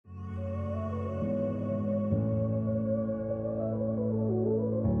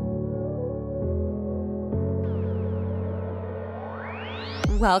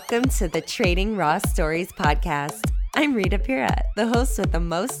Welcome to the Trading Raw Stories podcast. I'm Rita Pira, the host with the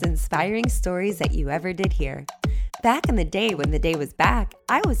most inspiring stories that you ever did hear. Back in the day when the day was back,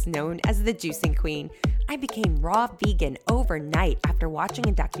 I was known as the juicing queen. I became raw vegan overnight after watching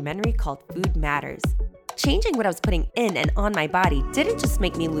a documentary called Food Matters. Changing what I was putting in and on my body didn't just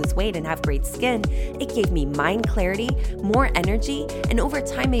make me lose weight and have great skin, it gave me mind clarity, more energy, and over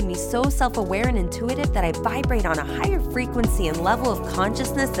time made me so self-aware and intuitive that I vibrate on a higher frequency and level of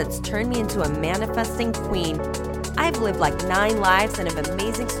consciousness that's turned me into a manifesting queen. I've lived like 9 lives and have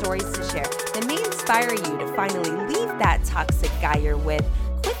amazing stories to share that may inspire you to finally leave that toxic guy you're with,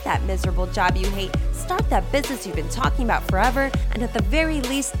 quit that miserable job you hate, start that business you've been talking about forever, and at the very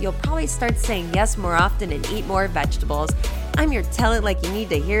least, you'll probably start saying yes more often and eat more vegetables. I'm your tell it like you need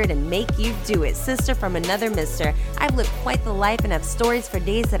to hear it and make you do it, sister from another mister. I've lived quite the life and have stories for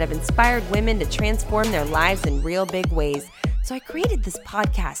days that have inspired women to transform their lives in real big ways. So I created this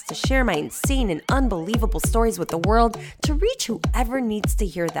podcast to share my insane and unbelievable stories with the world to reach whoever needs to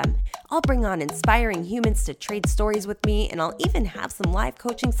hear them. I'll bring on inspiring humans to trade stories with me, and I'll even have some live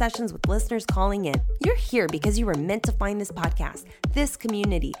coaching sessions with listeners calling in. You're here because you were meant to find this podcast, this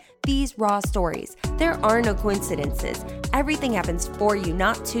community, these raw stories. There are no coincidences. Everything happens for you,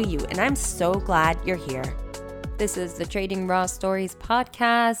 not to you, and I'm so glad you're here. This is the Trading Raw Stories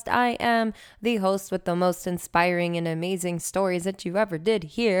podcast. I am the host with the most inspiring and amazing stories that you ever did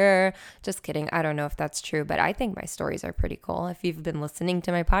hear. Just kidding. I don't know if that's true, but I think my stories are pretty cool. If you've been listening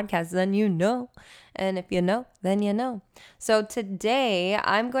to my podcast, then you know. And if you know, then you know. So today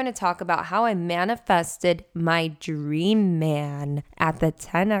I'm going to talk about how I manifested my dream man at the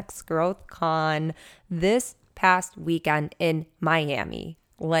 10X Growth Con this past weekend in Miami.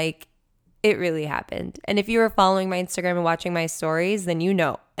 It really happened. And if you were following my Instagram and watching my stories, then you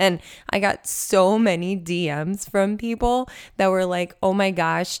know. And I got so many DMs from people that were like, oh my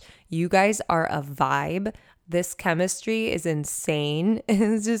gosh, you guys are a vibe. This chemistry is insane.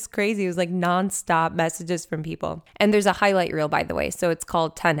 It's just crazy. It was like nonstop messages from people. And there's a highlight reel, by the way. So it's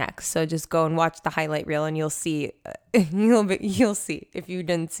called 10X. So just go and watch the highlight reel and you'll see. You'll see if you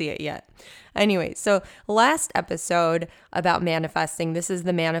didn't see it yet. Anyway, so last episode about manifesting. This is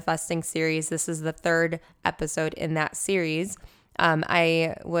the manifesting series. This is the 3rd episode in that series.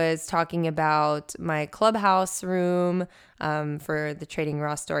 I was talking about my clubhouse room for the Trading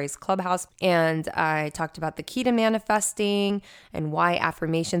Raw Stories clubhouse, and I talked about the key to manifesting and why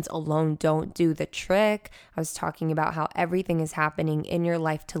affirmations alone don't do the trick. I was talking about how everything is happening in your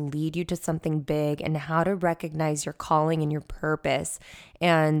life to lead you to something big and how to recognize your calling and your purpose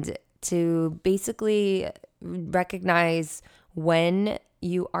and to basically recognize when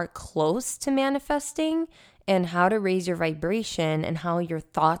you are close to manifesting and how to raise your vibration and how your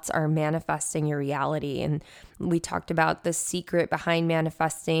thoughts are manifesting your reality. And we talked about the secret behind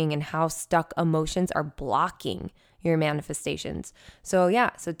manifesting and how stuck emotions are blocking your manifestations. So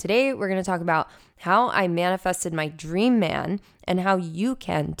today we're going to talk about how I manifested my dream man and how you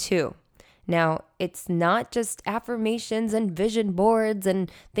can too. Now, it's not just affirmations and vision boards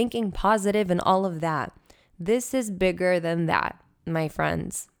and thinking positive and all of that. This is bigger than that, my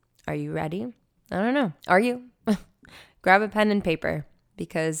friends. Are you ready? I don't know. Are you? Grab a pen and paper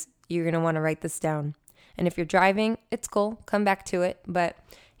because you're going to want to write this down. And if you're driving, it's cool. Come back to it. But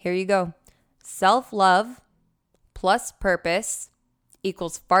here you go. Self-love plus purpose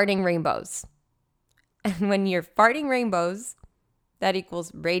equals farting rainbows. And when you're farting rainbows, that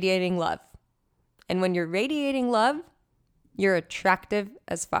equals radiating love. And when you're radiating love, you're attractive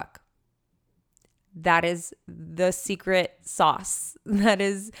as fuck. That is the secret sauce. That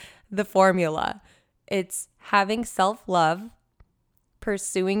is the formula. It's having self-love,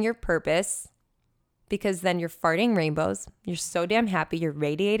 pursuing your purpose, because then you're farting rainbows. You're so damn happy. You're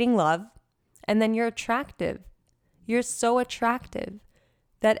radiating love. And then you're attractive. You're so attractive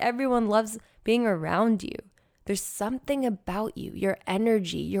that everyone loves being around you. There's something about you, your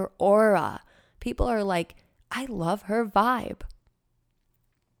energy, your aura. People are like, I love her vibe.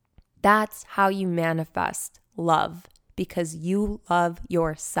 That's how you manifest love, because you love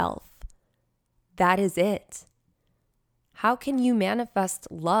yourself. That is it. How can you manifest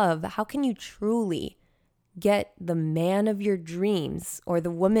love? How can you truly get the man of your dreams or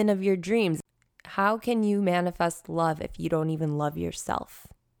the woman of your dreams? How can you manifest love if you don't even love yourself?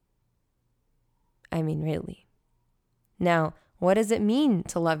 I mean, really. Now, what does it mean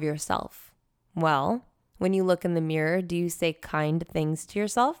to love yourself? Well, when you look in the mirror, do you say kind things to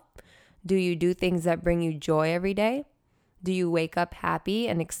yourself? Do you do things that bring you joy every day? Do you wake up happy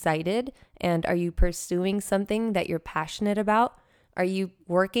and excited? And are you pursuing something that you're passionate about? Are you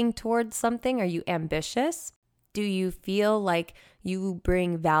working towards something? Are you ambitious? Do you feel like you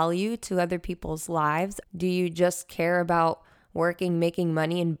bring value to other people's lives? Do you just care about working, making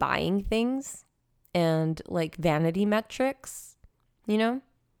money, and buying things and like vanity metrics, you know?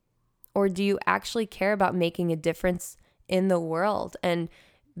 Or do you actually care about making a difference in the world and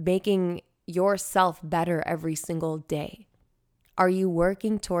making yourself better every single day? Are you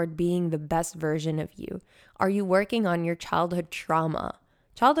working toward being the best version of you? Are you working on your childhood trauma?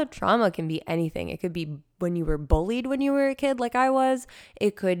 Childhood trauma can be anything. It could be when you were bullied when you were a kid, like I was.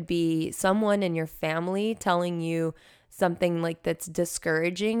 It could be someone in your family telling you something like that's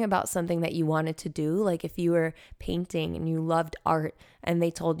discouraging about something that you wanted to do. Like if you were painting and you loved art and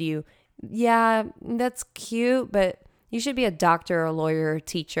they told you, yeah, that's cute, but you should be a doctor or a lawyer or a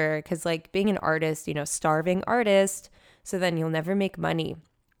teacher, because like being an artist, starving artist, so then you'll never make money.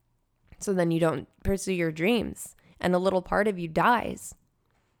 So then you don't pursue your dreams and a little part of you dies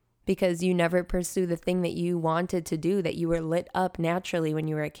because you never pursue the thing that you wanted to do, that you were lit up naturally when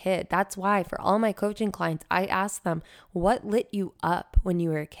you were a kid. That's why for all my coaching clients, I ask them, what lit you up when you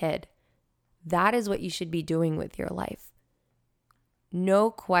were a kid? That is what you should be doing with your life.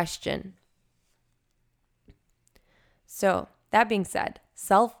 No question. So that being said,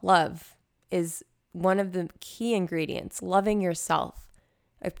 self-love is one of the key ingredients. Loving yourself,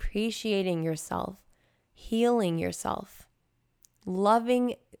 appreciating yourself, healing yourself,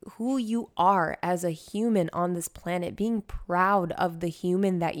 loving who you are as a human on this planet, being proud of the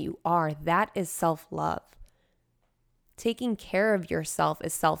human that you are. That is self-love. Taking care of yourself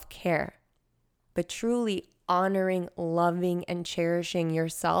is self-care. But truly honoring, loving, and cherishing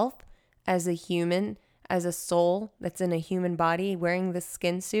yourself as a human, as a soul that's in a human body wearing the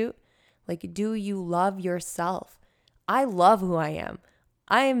skin suit, like, do you love yourself? I love who I am.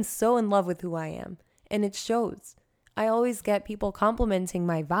 I am so in love with who I am, and it shows. I always get people complimenting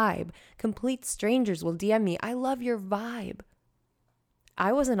my vibe. Complete strangers will DM me, I love your vibe.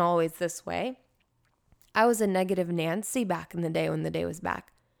 I wasn't always this way. I was a negative Nancy back in the day when the day was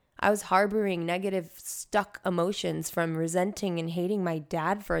back. I was harboring negative, stuck emotions from resenting and hating my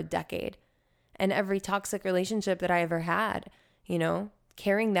dad for a decade. And every toxic relationship that I ever had,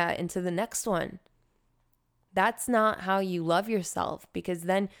 carrying that into the next one. That's not how you love yourself, because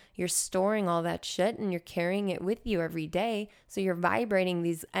then you're storing all that shit and you're carrying it with you every day. So you're vibrating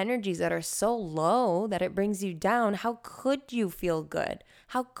these energies that are so low that it brings you down. How could you feel good?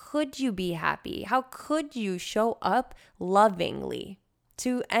 How could you be happy? How could you show up lovingly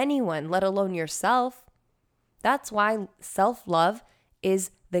to anyone, let alone yourself? That's why self-love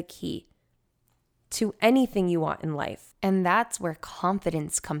is the key to anything you want in life. And that's where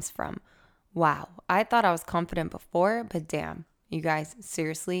confidence comes from. Wow, I thought I was confident before, but damn, you guys,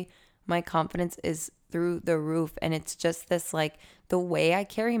 seriously, my confidence is through the roof. And it's just this, like, the way I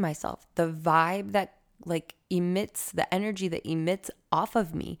carry myself, the vibe that emits, the energy that emits off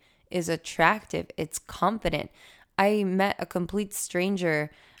of me is attractive. It's confident. I met a complete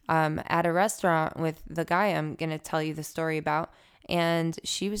stranger at a restaurant with the guy I'm going to tell you the story about. And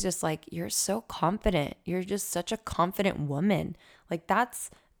she was just like, you're so confident. You're just such a confident woman. Like, that's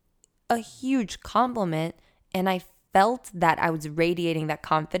a huge compliment. And I felt that I was radiating that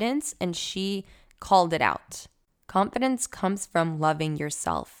confidence, and she called it out. Confidence comes from loving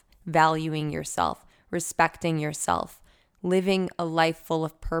yourself, valuing yourself, respecting yourself, living a life full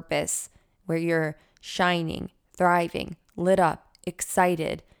of purpose where you're shining, thriving, lit up,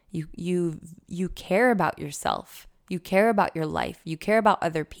 excited. You care about yourself. You care about your life. You care about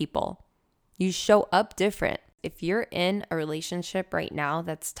other people. You show up different. If you're in a relationship right now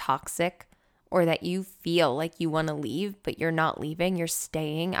that's toxic, or that you feel like you want to leave, but you're not leaving, you're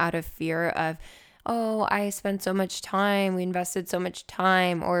staying out of fear of, oh, I spent so much time, we invested so much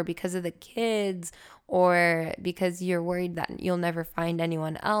time, or because of the kids, or because you're worried that you'll never find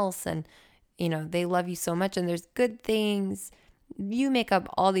anyone else, and they love you so much and there's good things. You make up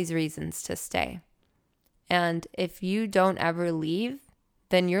all these reasons to stay. And if you don't ever leave,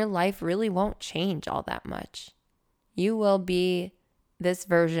 then your life really won't change all that much. You will be this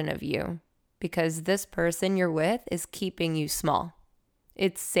version of you because this person you're with is keeping you small.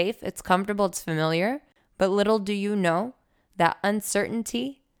 It's safe, it's comfortable, it's familiar, but little do you know that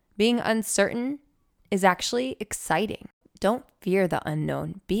uncertainty, being uncertain, is actually exciting. Don't fear the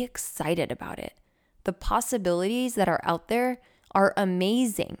unknown. Be excited about it. The possibilities that are out there are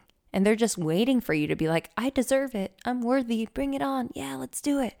amazing. And they're just waiting for you to be like, I deserve it. I'm worthy. Bring it on. Yeah, let's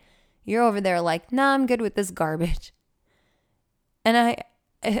do it. You're over there like, nah, I'm good with this garbage. And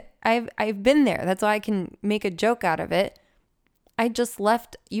I've been there. That's why I can make a joke out of it. I just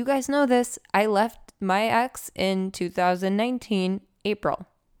left. You guys know this. I left my ex in 2019, April.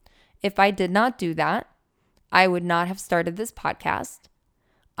 If I did not do that, I would not have started this podcast.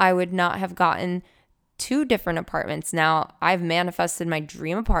 I would not have gotten 2 different apartments. Now, I've manifested my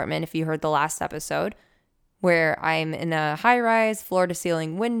dream apartment, if you heard the last episode, where I'm in a high-rise,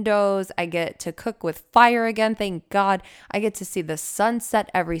 floor-to-ceiling windows. I get to cook with fire again, thank God. I get to see the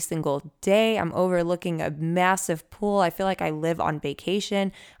sunset every single day. I'm overlooking a massive pool. I feel like I live on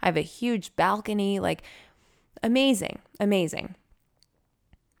vacation. I have a huge balcony. Like, amazing, amazing.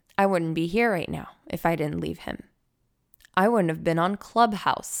 I wouldn't be here right now if I didn't leave him. I wouldn't have been on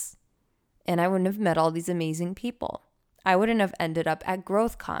Clubhouse, and I wouldn't have met all these amazing people. I wouldn't have ended up at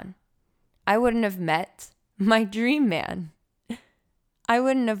GrowthCon. I wouldn't have met my dream man. I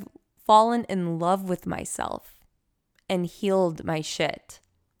wouldn't have fallen in love with myself and healed my shit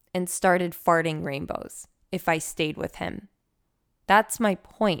and started farting rainbows if I stayed with him. That's my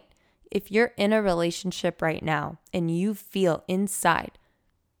point. If you're in a relationship right now and you feel inside,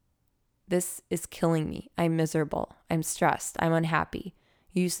 this is killing me, I'm miserable, I'm stressed, I'm unhappy,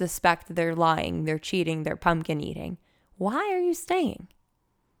 you suspect they're lying, they're cheating, they're pumpkin eating, why are you staying?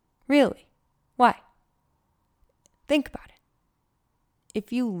 Really? Why? Think about it.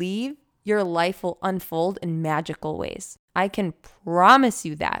 If you leave, your life will unfold in magical ways. I can promise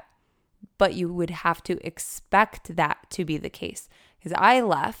you that. But you would have to expect that to be the case. Because I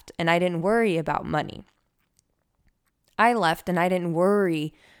left and I didn't worry about money. I left and I didn't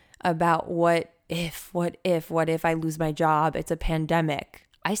worry about what if I lose my job? It's a pandemic.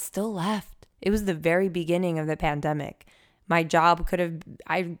 I still left. It was the very beginning of the pandemic. My job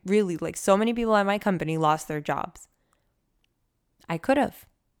so many people at my company lost their jobs. I could have,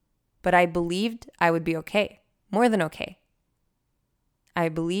 but I believed I would be okay, more than okay. I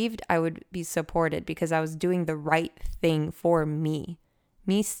believed I would be supported because I was doing the right thing for me.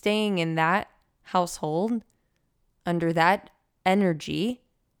 Me staying in that household under that energy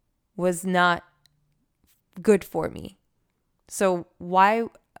was not good for me. So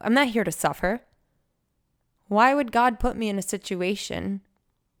I'm not here to suffer. Why would God put me in a situation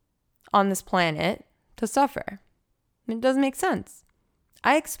on this planet to suffer? It doesn't make sense.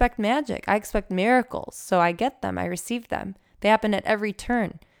 I expect magic. I expect miracles. So I get them. I receive them. They happen at every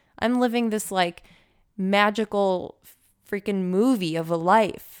turn. I'm living this like magical freaking movie of a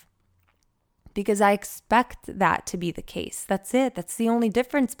life because I expect that to be the case. That's it. That's the only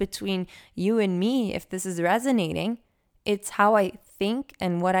difference between you and me. If this is resonating, it's how I think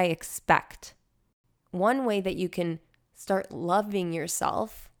and what I expect. One way that you can start loving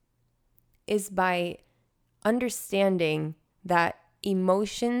yourself is by understanding that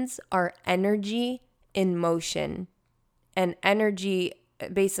emotions are energy in motion. And energy,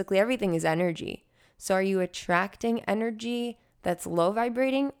 basically everything is energy. So are you attracting energy that's low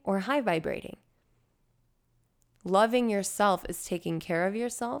vibrating or high vibrating? Loving yourself is taking care of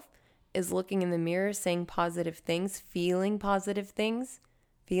yourself, is looking in the mirror, saying positive things, feeling positive things,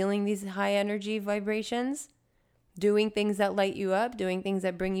 feeling these high energy vibrations, doing things that light you up, doing things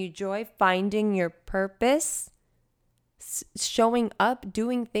that bring you joy, finding your purpose, showing up,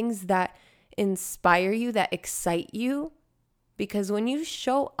 doing things that inspire you, that excite you. Because when you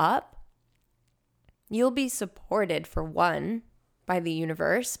show up, you'll be supported, for one, by the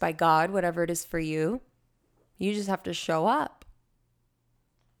universe, by God, whatever it is for you. You just have to show up.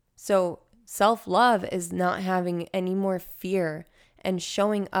 So self-love is not having any more fear and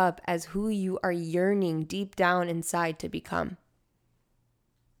showing up as who you are yearning deep down inside to become.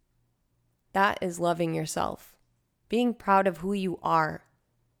 That is loving yourself. Being proud of who you are.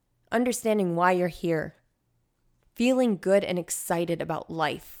 Understanding why you're here. Feeling good and excited about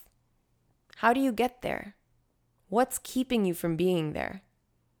life. How do you get there? What's keeping you from being there?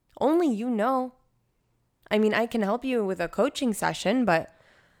 Only you know. I mean, I can help you with a coaching session, but,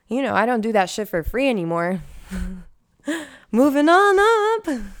 I don't do that shit for free anymore. Moving on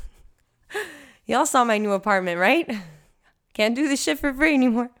up. Y'all saw my new apartment, right? Can't do this shit for free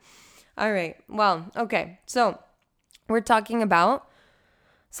anymore. All right. Well, okay. So we're talking about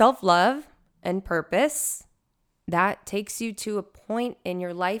self-love and purpose. That takes you to a point in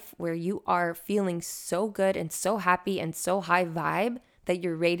your life where you are feeling so good and so happy and so high vibe that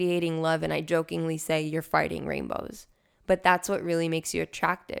you're radiating love. And I jokingly say you're fighting rainbows. But that's what really makes you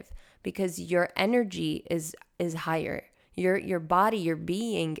attractive, because your energy is higher. Your body, your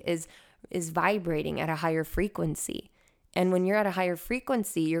being is vibrating at a higher frequency. And when you're at a higher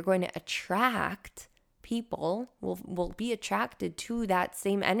frequency, you're going to attract people, will be attracted to that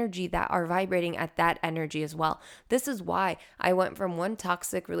same energy that are vibrating at that energy as well. This is why I went from one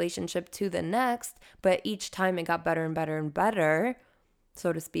toxic relationship to the next, but each time it got better and better and better,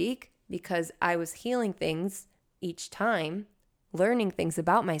 so to speak, because I was healing things each time learning things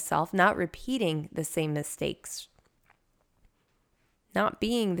about myself, not repeating the same mistakes, not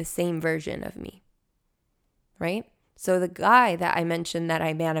being the same version of me, right? So the guy that I mentioned that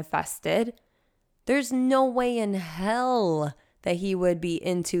I manifested, there's no way in hell that he would be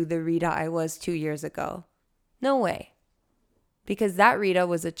into the Rita I was 2 years ago. No way. Because that Rita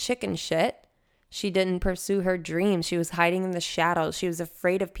was a chicken shit. She didn't pursue her dreams. She was hiding in the shadows. She was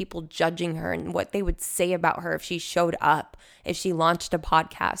afraid of people judging her and what they would say about her if she showed up, if she launched a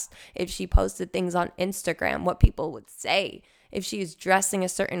podcast, if she posted things on Instagram, what people would say, if she's dressing a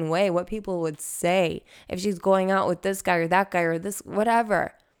certain way, what people would say, if she's going out with this guy or that guy or this,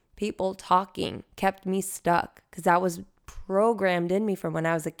 whatever. People talking kept me stuck because that was programmed in me from when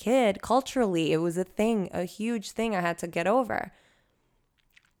I was a kid. Culturally, it was a thing, a huge thing I had to get over.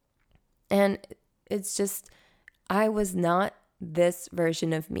 And it's just, I was not this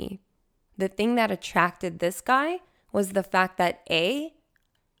version of me. The thing that attracted this guy was the fact that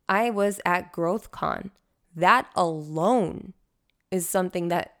I was at GrowthCon. That alone is something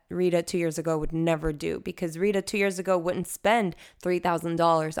that Rita 2 years ago would never do, because Rita 2 years ago wouldn't spend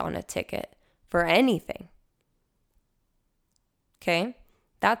 $3,000 on a ticket for anything. Okay?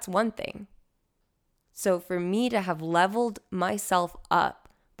 That's one thing. So for me to have leveled myself up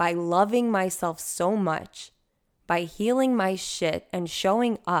by loving myself so much, by healing my shit and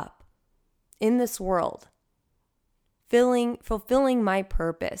showing up in this world, fulfilling my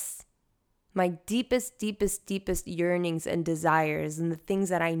purpose, my deepest yearnings and desires, and the things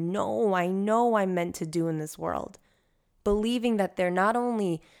that I know I'm meant to do in this world, believing that they're not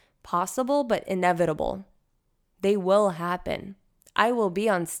only possible, but inevitable. They will happen. I will be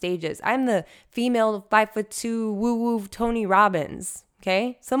on stages. I'm the female 5'2" woo-woo Tony Robbins.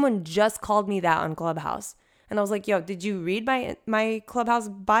 Okay? Someone just called me that on Clubhouse. And I was like, yo, did you read my Clubhouse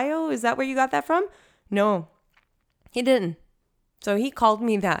bio? Is that where you got that from? No, he didn't. So he called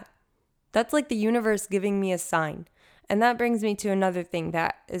me that. That's like the universe giving me a sign. And that brings me to another thing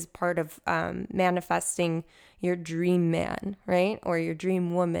that is part of manifesting your dream man, right? Or your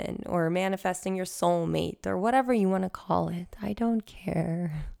dream woman, or manifesting your soulmate, or whatever you want to call it. I don't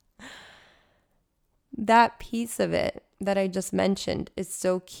care. That piece of it that I just mentioned is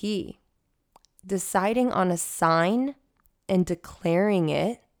so key. Deciding on a sign and declaring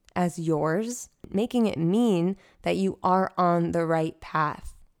it as yours, making it mean that you are on the right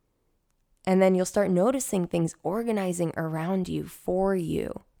path. And then you'll start noticing things organizing around you, for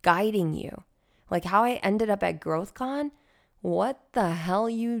you, guiding you. Like how I ended up at GrowthCon. What the hell?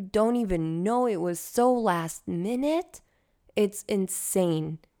 You don't even know. It was so last minute. It's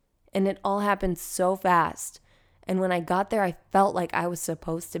insane. And it all happened so fast. And when I got there, I felt like I was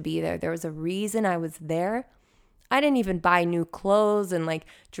supposed to be there. There was a reason I was there. I didn't even buy new clothes and like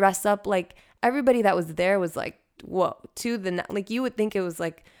dress up. Like everybody that was there was like, whoa, like you would think it was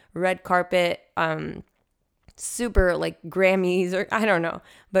like red carpet, super like Grammys or I don't know.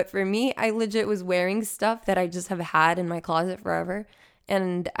 But for me, I legit was wearing stuff that I just have had in my closet forever.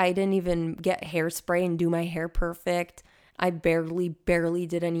 And I didn't even get hairspray and do my hair perfect. I barely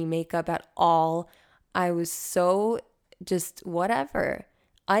did any makeup at all. I was so just whatever.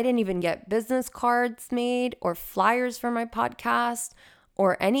 I didn't even get business cards made or flyers for my podcast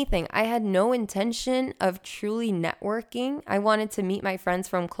or anything. I had no intention of truly networking. I wanted to meet my friends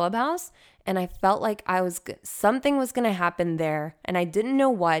from Clubhouse, and I felt like something was going to happen there, and I didn't know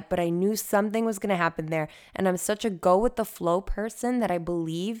what, but I knew something was going to happen there. And I'm such a go with the flow person that I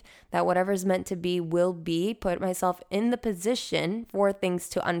believe that whatever's meant to be will be, put myself in the position for things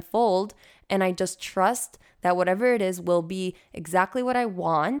to unfold. And I just trust that whatever it is will be exactly what I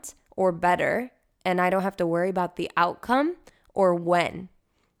want or better. And I don't have to worry about the outcome or when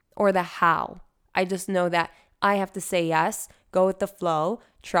or the how. I just know that I have to say yes, go with the flow,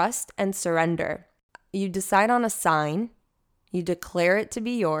 trust, and surrender. You decide on a sign. You declare it to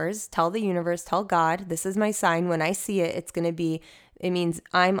be yours. Tell the universe, tell God, this is my sign. When I see it, it means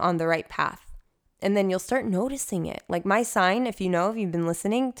I'm on the right path. And then you'll start noticing it. Like my sign, if you've been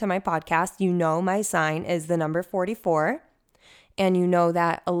listening to my podcast, you know my sign is the number 44. And you know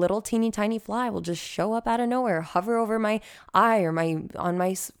that a little teeny tiny fly will just show up out of nowhere, hover over my eye or on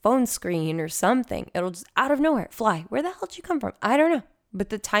my phone screen or something. It'll just out of nowhere fly. Where the hell did you come from? I don't know. But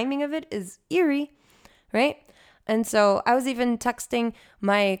the timing of it is eerie, right? And so I was even texting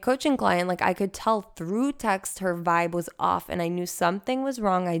my coaching client, like I could tell through text her vibe was off and I knew something was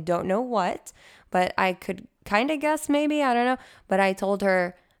wrong. I don't know what, but I could kind of guess maybe, I don't know. But I told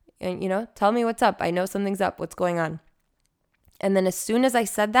her, tell me what's up. I know something's up. What's going on? And then as soon as I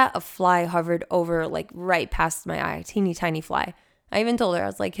said that, a fly hovered over like right past my eye, teeny tiny fly. I even told her, I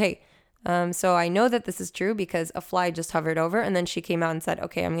was like, hey, So I know that this is true because a fly just hovered over and then she came out and said,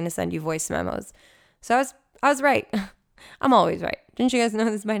 okay, I'm going to send you voice memos. So I was right. I'm always right. Didn't you guys know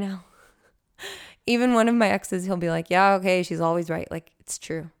this by now? Even one of my exes, he'll be like, yeah, okay, she's always right. Like, it's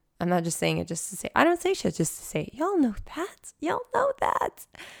true. I'm not just saying it just to say. I don't say shit just to say. Y'all know that. Y'all know that.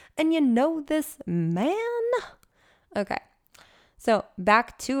 And you know this, man. Okay. So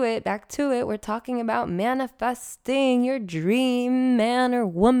back to it. We're talking about manifesting your dream man or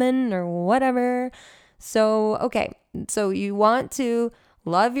woman or whatever. So, okay. So you want to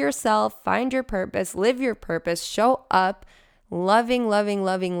love yourself, find your purpose, live your purpose, show up,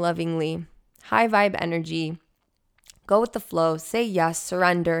 lovingly, high vibe energy. Go with the flow, say yes,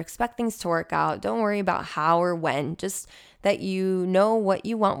 surrender, expect things to work out. Don't worry about how or when, just that you know what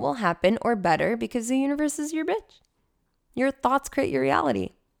you want will happen or better because the universe is your bitch. Your thoughts create your reality.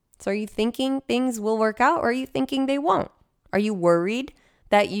 So are you thinking things will work out or are you thinking they won't? Are you worried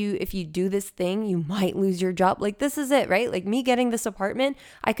that if you do this thing, you might lose your job? Like, this is it, right? Like me getting this apartment,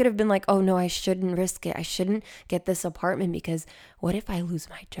 I could have been like, oh no, I shouldn't risk it. I shouldn't get this apartment because what if I lose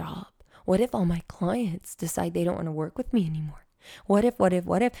my job? What if all my clients decide they don't want to work with me anymore? What if?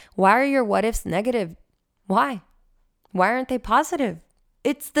 Why are your what ifs negative? Why? Why aren't they positive?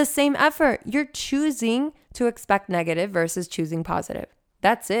 It's the same effort. You're choosing to expect negative versus choosing positive.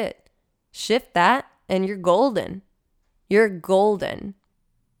 That's it. Shift that and you're golden. You're golden.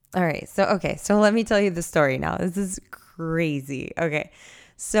 All right. So let me tell you the story now. This is crazy. Okay.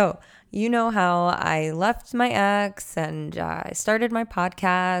 So you know how I left my ex and I started my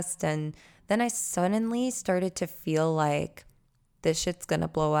podcast and then I suddenly started to feel like this shit's going to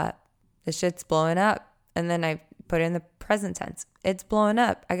blow up. This shit's blowing up. And then I put in the present tense. It's blowing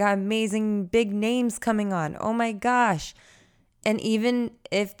up. I got amazing big names coming on. Oh my gosh. And even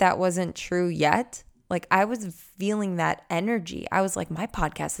if that wasn't true yet, like I was feeling that energy. I was like, my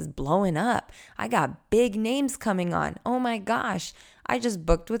podcast is blowing up. I got big names coming on. Oh my gosh. I just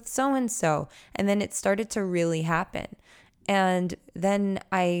booked with so-and-so. And then it started to really happen. And then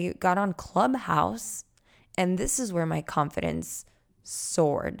I got on Clubhouse. And this is where my confidence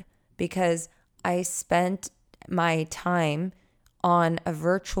soared because I spent my time on a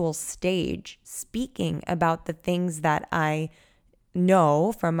virtual stage speaking about the things that I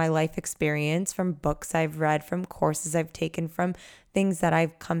know from my life experience, from books I've read, from courses I've taken, from things that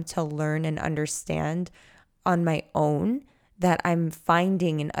I've come to learn and understand on my own that I'm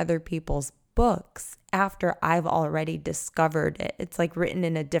finding in other people's books after I've already discovered it. It's like written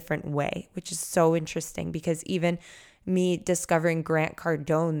in a different way, which is so interesting because even me discovering Grant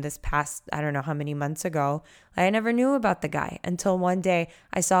Cardone this past, I don't know how many months ago, I never knew about the guy until one day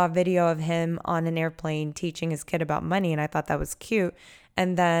I saw a video of him on an airplane teaching his kid about money and I thought that was cute.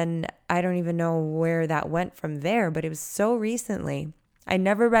 And then I don't even know where that went from there, but it was so recently. I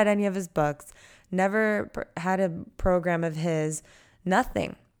never read any of his books, never had a program of his,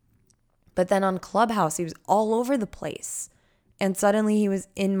 nothing. But then on Clubhouse, he was all over the place. And suddenly he was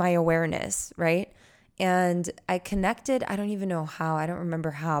in my awareness, right? And I connected, I don't even know how, I don't remember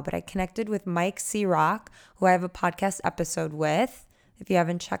how, but I connected with Mike C. Rock, who I have a podcast episode with. If you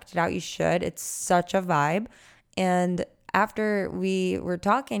haven't checked it out, you should. It's such a vibe. And after we were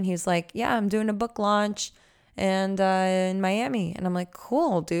talking, he was like, yeah, I'm doing a book launch and in Miami. And I'm like,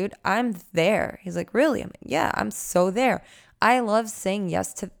 cool, dude, I'm there. He's like, really? I'm like, yeah, I'm so there. I love saying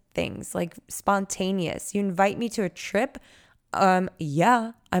yes to things, like spontaneous. You invite me to a trip,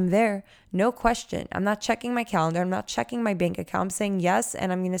 yeah, I'm there. No question. I'm not checking my calendar. I'm not checking my bank account. I'm saying yes,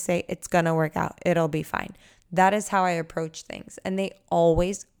 and I'm going to say it's going to work out. It'll be fine. That is how I approach things. And they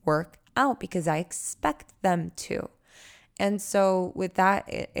always work out because I expect them to. And so with that,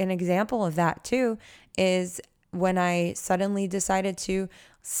 an example of that too is when I suddenly decided to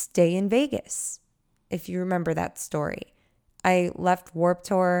stay in Vegas. If you remember that story, I left Warped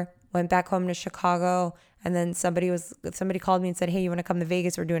Tour, went back home to Chicago, and then somebody called me and said, hey, you want to come to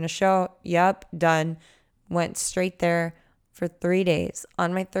Vegas? We're doing a show. Yep, done. Went straight there for 3 days.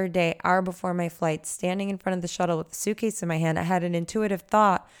 On my third day, hour before my flight, standing in front of the shuttle with a suitcase in my hand, I had an intuitive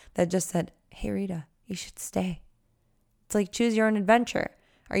thought that just said, hey, Rita, you should stay. It's like choose your own adventure.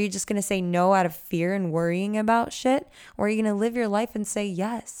 Are you just going to say no out of fear and worrying about shit? Or are you going to live your life and say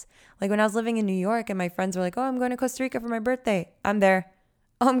yes? Like when I was living in New York and my friends were like, oh, I'm going to Costa Rica for my birthday. I'm there.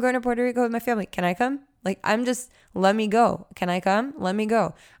 Oh, I'm going to Puerto Rico with my family. Can I come? Like, let me go. Can I come? Let me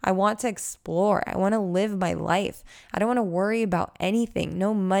go. I want to explore. I want to live my life. I don't want to worry about anything.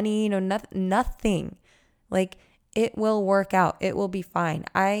 No money, nothing. Like, it will work out. It will be fine.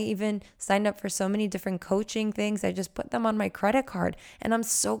 I even signed up for so many different coaching things. I just put them on my credit card. And I'm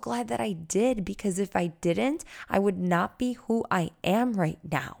so glad that I did, because if I didn't, I would not be who I am right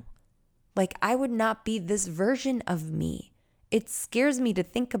now. Like, I would not be this version of me. It scares me to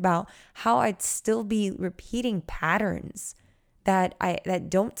think about how I'd still be repeating patterns that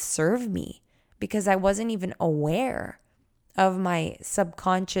don't serve me because I wasn't even aware of my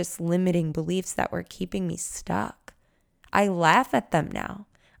subconscious limiting beliefs that were keeping me stuck. I laugh at them now.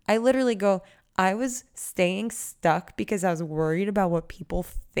 I literally go, I was staying stuck because I was worried about what people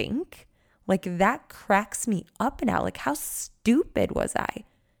think. Like, that cracks me up now. Like, how stupid was I?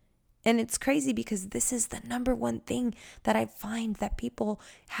 And it's crazy because this is the number one thing that I find that people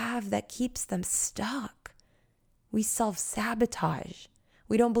have that keeps them stuck. We self-sabotage.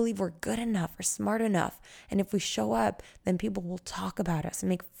 We don't believe we're good enough or smart enough. And if we show up, then people will talk about us and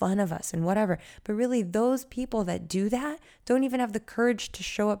make fun of us and whatever. But really, those people that do that don't even have the courage to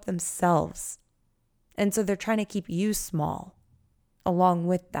show up themselves. And so they're trying to keep you small along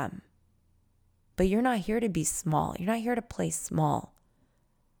with them. But you're not here to be small. You're not here to play small.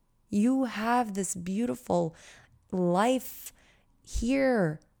 You have this beautiful life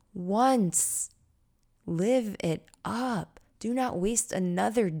here once. Live it up. Do not waste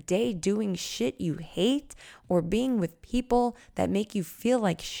another day doing shit you hate or being with people that make you feel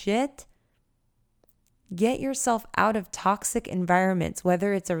like shit. Get yourself out of toxic environments,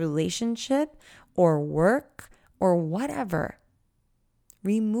 whether it's a relationship or work or whatever.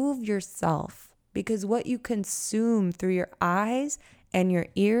 Remove yourself, because what you consume through your eyes and your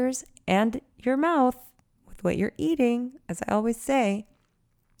ears and your mouth with what you're eating, as I always say,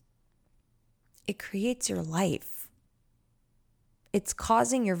 it creates your life. It's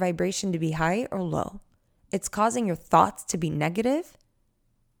causing your vibration to be high or low. It's causing your thoughts to be negative.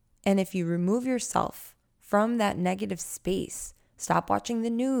 And if you remove yourself from that negative space, stop watching the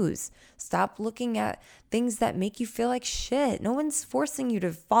news, stop looking at things that make you feel like shit. No one's forcing you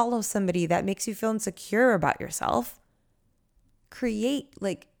to follow somebody that makes you feel insecure about yourself. Create,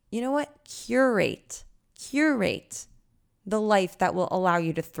 curate the life that will allow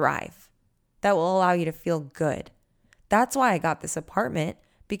you to thrive, that will allow you to feel good. That's why I got this apartment,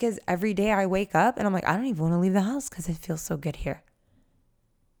 because every day I wake up and I'm like, I don't even want to leave the house because it feels so good here.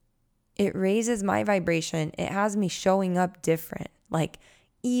 It raises my vibration. It has me showing up different, like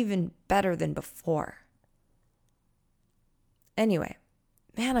even better than before. Anyway,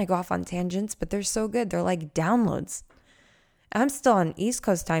 man, I go off on tangents, but they're so good. They're like downloads. I'm still on East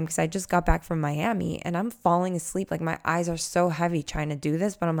Coast time because I just got back from Miami and I'm falling asleep. Like, my eyes are so heavy trying to do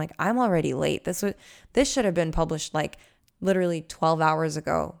this, but I'm like, I'm already late. This should have been published like literally 12 hours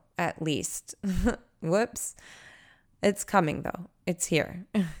ago at least. Whoops. It's coming though. It's here.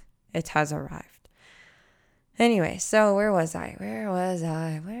 It has arrived. Anyway, so where was I?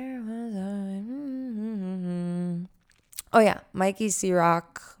 Oh yeah, Mike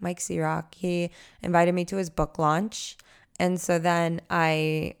C-Rock, he invited me to his book launch. And so then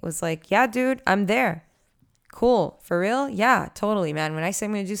I was like, yeah, dude, I'm there. Cool. For real? Yeah, totally, man. When I say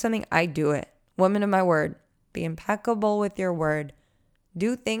I'm going to do something, I do it. Woman of my word. Be impeccable with your word.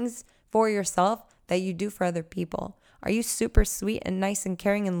 Do things for yourself that you do for other people. Are you super sweet and nice and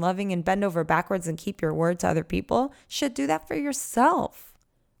caring and loving and bend over backwards and keep your word to other people? Should do that for yourself.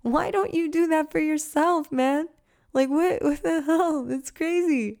 Why don't you do that for yourself, man? Like, what the hell? It's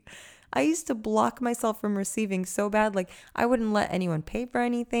crazy. I used to block myself from receiving so bad. Like, I wouldn't let anyone pay for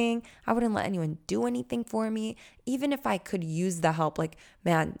anything. I wouldn't let anyone do anything for me. Even if I could use the help, like,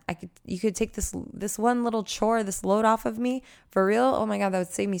 man, you could take this one little chore, this load off of me for real. Oh my God, that would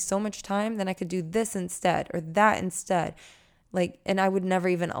save me so much time. Then I could do this instead or that instead. Like, and I would never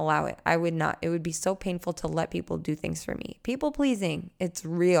even allow it. I would not. It would be so painful to let people do things for me. People pleasing, it's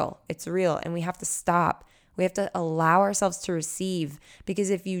real. It's real. And we have to stop. We have to allow ourselves to receive, because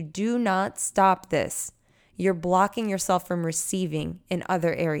if you do not stop this, you're blocking yourself from receiving in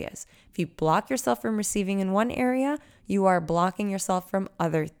other areas. If you block yourself from receiving in one area, you are blocking yourself from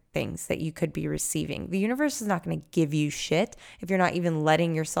other things that you could be receiving. The universe is not going to give you shit if you're not even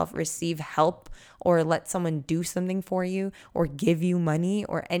letting yourself receive help or let someone do something for you or give you money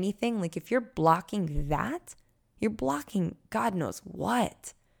or anything. Like, if you're blocking that, you're blocking God knows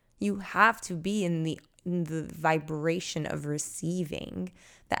what. You have to be in the vibration of receiving,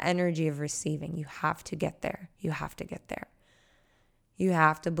 the energy of receiving. You have to get there. You have to get there. You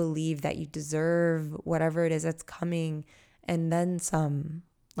have to believe that you deserve whatever it is that's coming and then some.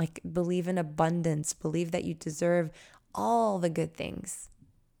 Like, believe in abundance. Believe that you deserve all the good things.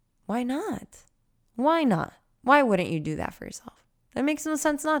 Why not? Why not? Why wouldn't you do that for yourself? It makes no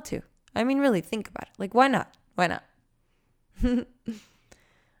sense not to. I mean, really, think about it. Like, why not? Why not?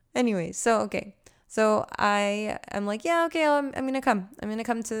 Anyway, So I'm like, yeah, okay, I'm going to come. I'm going to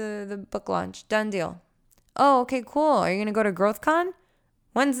come to the book launch. Done deal. Oh, okay, cool. Are you going to go to GrowthCon?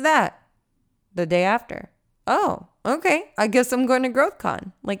 When's that? the day after. Oh, okay. I guess I'm going to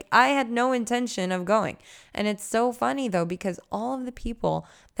GrowthCon. Like, I had no intention of going. And it's so funny though, because all of the people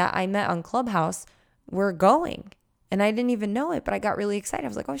that I met on Clubhouse were going. And I didn't even know it, but I got really excited. I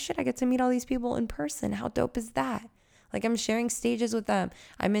was like, oh shit, I get to meet all these people in person. How dope is that? Like, I'm sharing stages with them.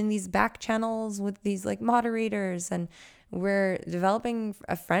 I'm in these back channels with these like moderators, and we're developing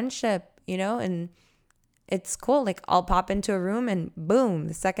a friendship, and it's cool. Like, I'll pop into a room and boom,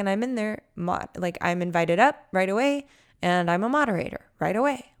 the second I'm in there, like, I'm invited up right away and I'm a moderator right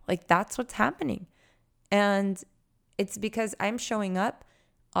away. Like, that's what's happening. And it's because I'm showing up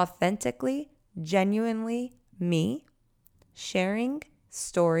authentically, genuinely me, sharing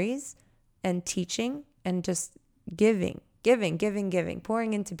stories and teaching and just giving,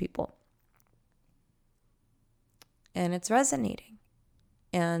 pouring into people. And it's resonating.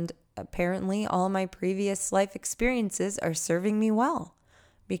 And apparently all my previous life experiences are serving me well,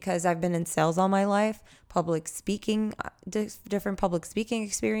 because I've been in sales all my life, public speaking, different public speaking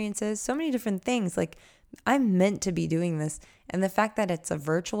experiences, so many different things. Like, I'm meant to be doing this. And the fact that it's a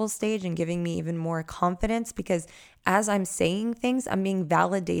virtual stage and giving me even more confidence, because as I'm saying things, I'm being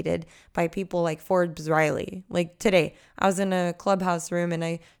validated by people like Forbes Riley. Like today, I was in a Clubhouse room and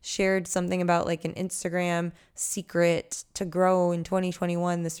I shared something about like an Instagram secret to grow in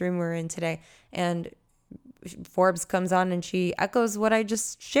 2021, this room we're in today. And Forbes comes on and she echoes what I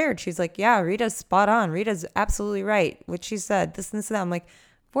just shared. She's like, yeah, Rita's spot on. Rita's absolutely right. What she said, this and this and that. I'm like,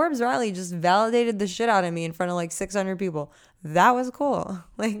 Forbes Riley just validated the shit out of me in front of like 600 people. That was cool.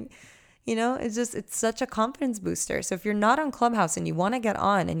 Like, it's such a confidence booster. So if you're not on Clubhouse and you want to get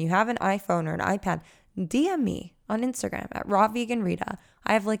on and you have an iPhone or an iPad, DM me on Instagram at Raw Vegan Rita.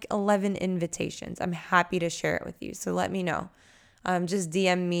 I have like 11 invitations. I'm happy to share it with you. So let me know. Just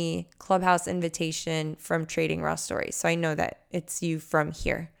DM me Clubhouse invitation from Trading Raw Stories, so I know that it's you from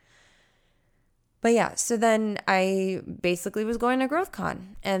here. But yeah, so then I basically was going to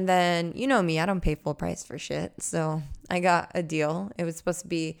GrowthCon. And then, you know me, I don't pay full price for shit. So I got a deal. It was supposed to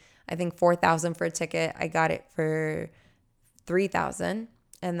be, I think, $4,000 for a ticket. I got it for $3,000.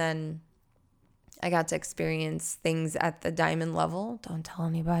 And then I got to experience things at the diamond level. Don't tell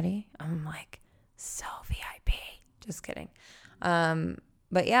anybody. I'm like so VIP. Just kidding.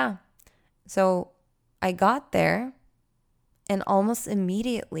 But yeah, so I got there and almost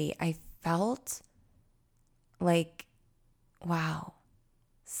immediately I felt like, wow,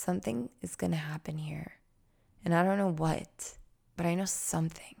 something is going to happen here. And I don't know what, but I know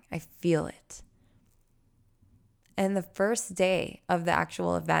something. I feel it. And the first day of the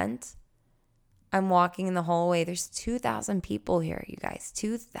actual event, I'm walking in the hallway. There's 2,000 people here, you guys.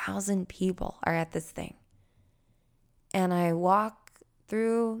 2,000 people are at this thing. And I walk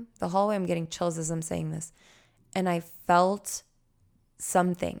through the hallway. I'm getting chills as I'm saying this. And I felt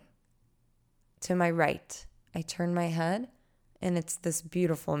something to my right. I turn my head and it's this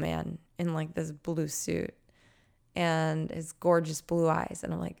beautiful man in like this blue suit and his gorgeous blue eyes.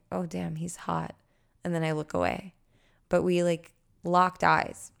 And I'm like, oh, damn, he's hot. And then I look away. But we like locked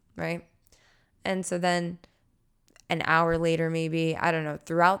eyes, right? And so then an hour later, maybe, I don't know,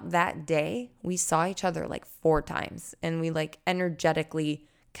 throughout that day, we saw each other like 4 times and we like energetically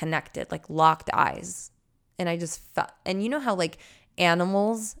connected, like locked eyes. And I just felt, and you know how like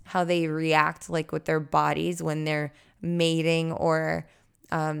animals, how they react like with their bodies when they're mating or,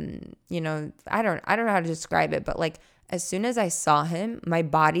 I don't know how to describe it, but like as soon as I saw him, my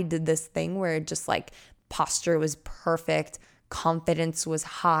body did this thing where it just like posture was perfect. Confidence was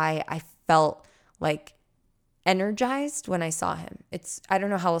high. I felt like energized when I saw him. I don't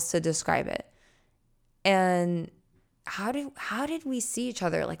know how else to describe it. And how did we see each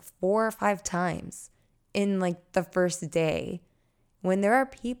other like 4 or 5 times in like the first day when there are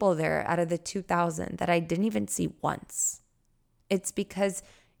people there out of the 2,000 that I didn't even see once? It's because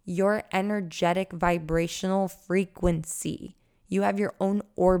your energetic vibrational frequency, you have your own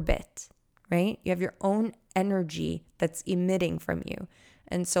orbit, right? You have your own energy that's emitting from you.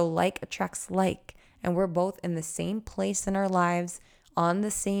 And so like attracts like. And we're both in the same place in our lives, on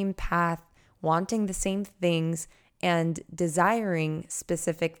the same path, wanting the same things and desiring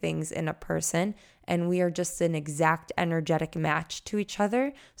specific things in a person. And we are just an exact energetic match to each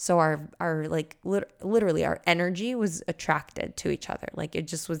other. So our like literally our energy was attracted to each other. Like it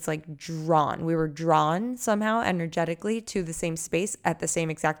just was like drawn. We were drawn somehow energetically to the same space at the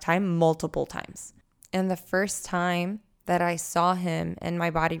same exact time, multiple times. And the first time that I saw him and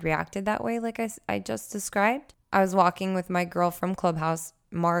my body reacted that way, like I just described, I was walking with my girl from Clubhouse,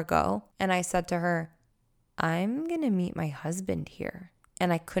 Margot, and I said to her, I'm going to meet my husband here.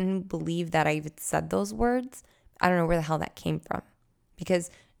 And I couldn't believe that I even said those words. I don't know where the hell that came from, because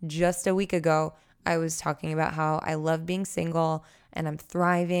just a week ago, I was talking about how I love being single and I'm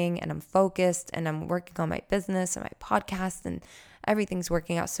thriving and I'm focused and I'm working on my business and my podcast and everything's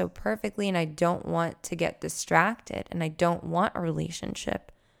working out so perfectly and I don't want to get distracted and I don't want a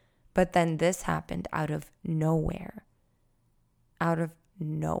relationship. But then this happened out of nowhere. Out of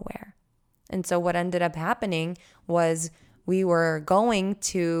nowhere. And so what ended up happening was we were going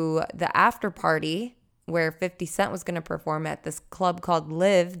to the after party where 50 Cent was going to perform at this club called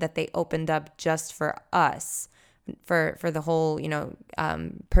Live that they opened up just for us for the whole,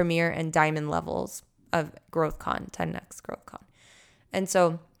 premiere and diamond levels of GrowthCon, 10X GrowthCon. And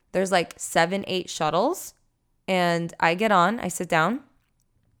so there's like 7-8 shuttles and I get on, I sit down,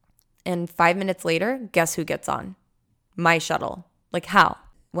 and 5 minutes later, guess who gets on? My shuttle. Like how?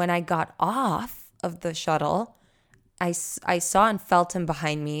 When I got off of the shuttle, I saw and felt him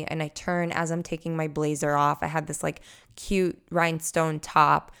behind me, and I turn as I'm taking my blazer off. I had this like cute rhinestone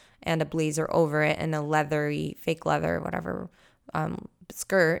top and a blazer over it and a leathery, fake leather, whatever,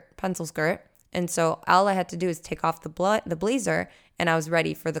 pencil skirt. And so all I had to do is take off the blazer and I was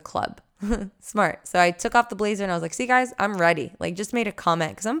ready for the club. Smart. So I took off the blazer and I was like, see guys, I'm ready. Like just made a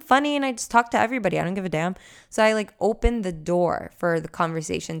comment because I'm funny and I just talk to everybody. I don't give a damn. So I like opened the door for the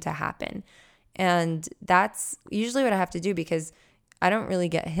conversation to happen. And that's usually what I have to do because I don't really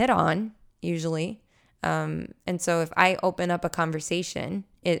get hit on usually. And so if I open up a conversation,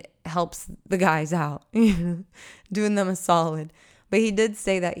 it helps the guys out, doing them a solid. But he did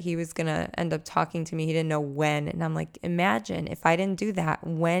say that he was going to end up talking to me. He didn't know when. And I'm like, imagine if I didn't do that,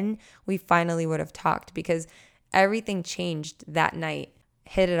 when we finally would have talked, because everything changed that night,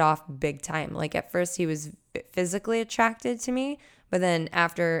 hit it off big time. Like at first he was physically attracted to me, but then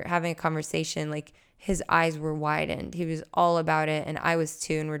after having a conversation, like his eyes were widened. He was all about it. And I was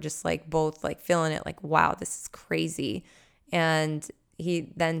too. And we're just like both like feeling it like, wow, this is crazy. And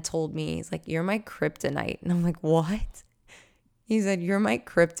he then told me, he's like, you're my kryptonite. And I'm like, what? He said, you're my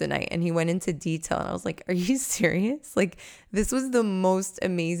kryptonite. And he went into detail. And I was like, are you serious? Like, this was the most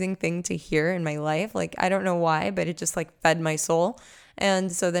amazing thing to hear in my life. Like, I don't know why, but it just like fed my soul.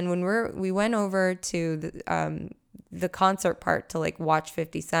 And so then when we went over to the concert part to like watch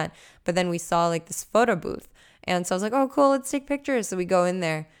 50 Cent, but then we saw like this photo booth. And so I was like, oh, cool, let's take pictures. So we go in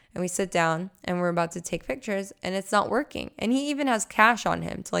there and we sit down and we're about to take pictures and it's not working. And he even has cash on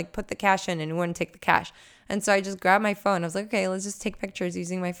him to like put the cash in and he wouldn't take the cash. And so I just grabbed my phone. I was like, okay, let's just take pictures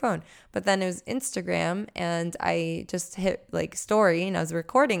using my phone. But then it was Instagram and I just hit like story and I was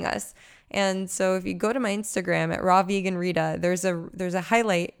recording us. And so if you go to my Instagram at Raw Vegan Rita, there's a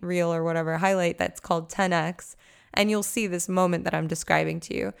highlight reel or whatever, highlight that's called 10X. And you'll see this moment that I'm describing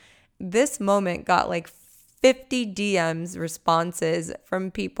to you. This moment got like 50 DMs responses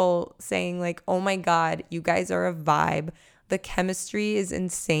from people saying like, oh my God, you guys are a vibe. The chemistry is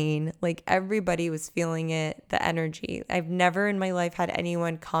insane. Like everybody was feeling it, the energy. I've never in my life had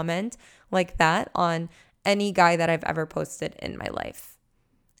anyone comment like that on any guy that I've ever posted in my life.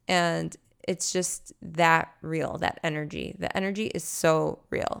 And it's just that real, that energy. The energy is so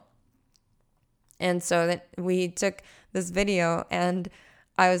real. And so then we took this video and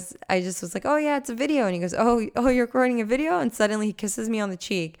I just was like, oh yeah, it's a video. And he goes, oh, you're recording a video? And suddenly he kisses me on the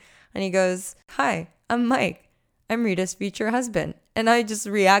cheek and he goes, hi, I'm Mike. I'm Rita's future husband. And I just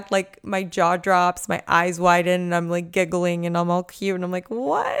react like my jaw drops, my eyes widen, and I'm like giggling and I'm all cute. And I'm like,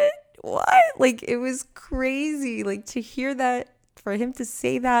 what? Like it was crazy. Like to hear that, for him to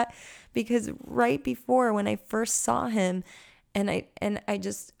say that, because right before when I first saw him and I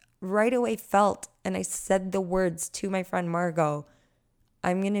just right away felt, and I said the words to my friend Margot,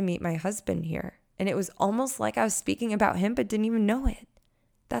 I'm going to meet my husband here. And it was almost like I was speaking about him, but didn't even know it.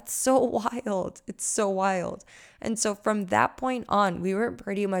 That's so wild. It's so wild. And so from that point on, we were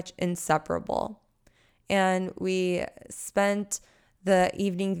pretty much inseparable. And we spent the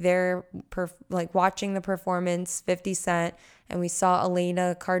evening there, like watching the performance, 50 Cent, and we saw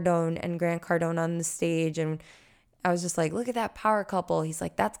Elena Cardone and Grant Cardone on the stage. And I was just like, look at that power couple. He's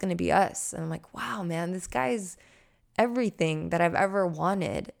like, that's going to be us. And I'm like, wow, man, this guy's everything that I've ever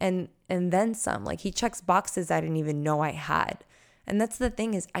wanted. And then some. Like he checks boxes I didn't even know I had. And that's the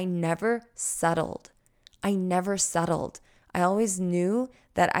thing, is I never settled. I always knew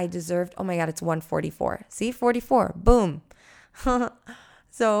that I deserved, oh my God, it's 144. See, 44, boom.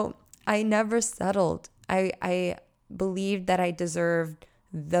 So I never settled. I believed that I deserved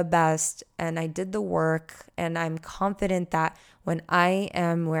the best and I did the work, and I'm confident that when I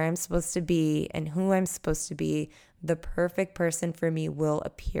am where I'm supposed to be and who I'm supposed to be, the perfect person for me will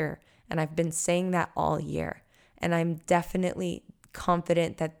appear. And I've been saying that all year. And I'm definitely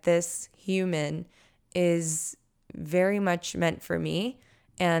confident that this human is very much meant for me.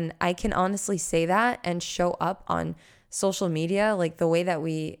 And I can honestly say that and show up on social media, like the way that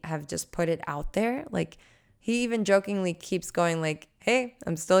we have just put it out there. Like he even jokingly keeps going like, hey,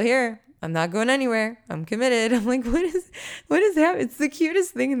 I'm still here. I'm not going anywhere. I'm committed. I'm like, what is happening? It's the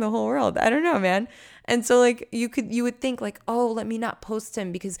cutest thing in the whole world. I don't know, man. And so like you would think like, oh, let me not post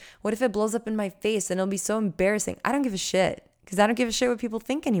him because what if it blows up in my face and it'll be so embarrassing? I don't give a shit because I don't give a shit what people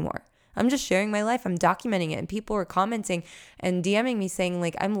think anymore. I'm just sharing my life. I'm documenting it. And people were commenting and DMing me saying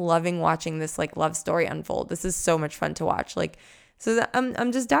like, I'm loving watching this like love story unfold. This is so much fun to watch. Like, so that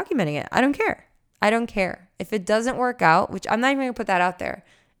I'm just documenting it. I don't care. I don't care. If it doesn't work out, which I'm not even going to put that out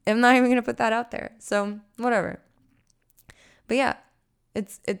there. So whatever. But yeah,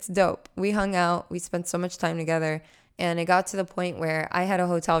 it's dope. We hung out. We spent so much time together. And it got to the point where I had a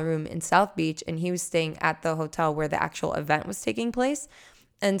hotel room in South Beach and he was staying at the hotel where the actual event was taking place.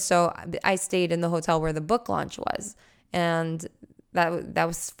 And so I stayed in the hotel where the book launch was. And that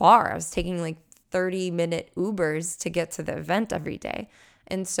was far. I was taking like 30-minute Ubers to get to the event every day.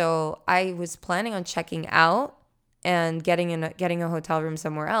 And so I was planning on checking out and getting a hotel room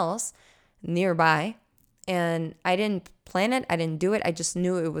somewhere else nearby. And I didn't plan it. I didn't do it. I just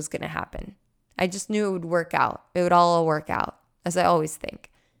knew it was going to happen. I just knew it would work out. It would all work out, as I always think.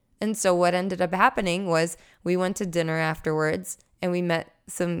 And so what ended up happening was we went to dinner afterwards and we met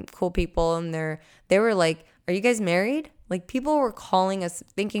some cool people. And they were like, are you guys married? Like people were calling us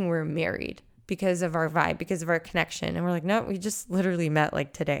thinking we were married because of our vibe, because of our connection. And we're like, no, we just literally met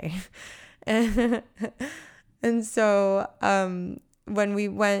like today. And so when we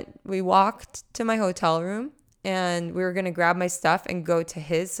walked to my hotel room and we were going to grab my stuff and go to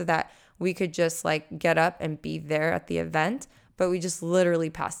his so that we could just like get up and be there at the event. But we just literally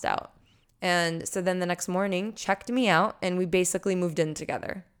passed out. And so then the next morning checked me out and we basically moved in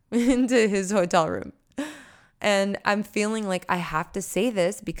together into his hotel room. And I'm feeling like I have to say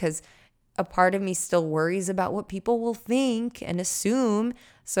this because a part of me still worries about what people will think and assume.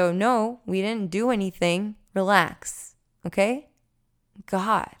 So no, we didn't do anything. Relax. Okay?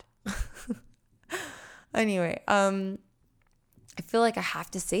 God. Anyway, I feel like I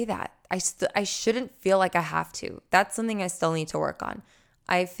have to say that. I shouldn't feel like I have to. That's something I still need to work on.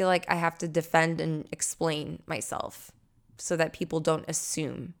 I feel like I have to defend and explain myself so that people don't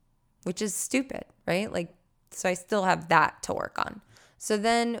assume, which is stupid, right? Like, so I still have that to work on. So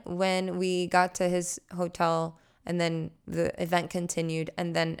then when we got to his hotel and then the event continued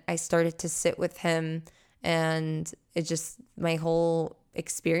and then I started to sit with him and it just, my whole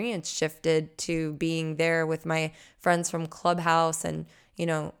experience shifted to being there with my friends from Clubhouse and, you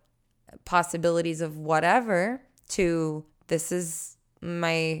know, possibilities of whatever to this is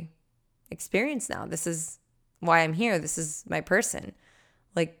my experience now. This is why I'm here. This is my person.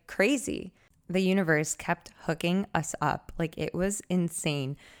 Like crazy. The universe kept hooking us up. Like it was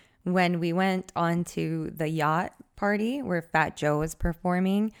insane. When we went on to the yacht party where Fat Joe was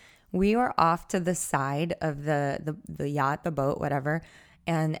performing, we were off to the side of the yacht, the boat, whatever.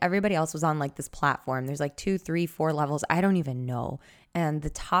 And everybody else was on like this platform. There's like 2, 3, 4 levels. I don't even know. And the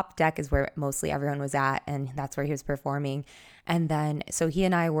top deck is where mostly everyone was at. And that's where he was performing. And then, so he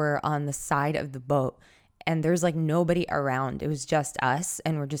and I were on the side of the boat and there's like nobody around. It was just us.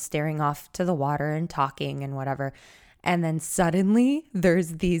 And we're just staring off to the water and talking and whatever. And then suddenly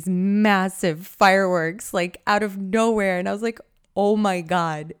there's these massive fireworks like out of nowhere. And I was like, oh my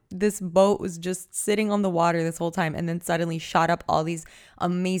God, this boat was just sitting on the water this whole time and then suddenly shot up all these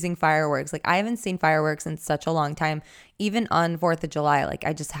amazing fireworks. Like I haven't seen fireworks in such a long time, even on 4th of July. Like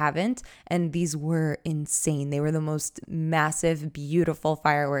I just haven't. And these were insane. They were the most massive, beautiful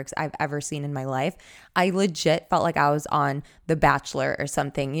fireworks I've ever seen in my life. I legit felt like I was on The Bachelor or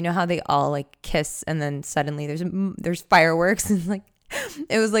something. You know how they all like kiss and then suddenly there's fireworks and like,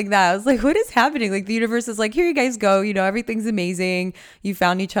 it was like that. I was like, what is happening? Like the universe is like, here you guys go. You know, everything's amazing. You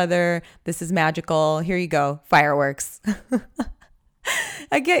found each other. This is magical. Here you go. Fireworks.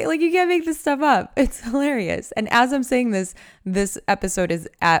 I get like, you can't make this stuff up. It's hilarious. And as I'm saying this episode is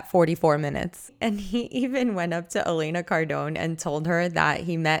at 44 minutes. And he even went up to Elena Cardone and told her that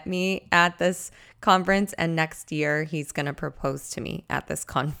he met me at this conference and next year he's going to propose to me at this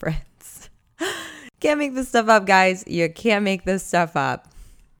conference. Can't make this stuff up, guys. You can't make this stuff up.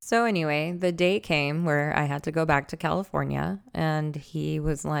 So anyway, the date came where I had to go back to California and he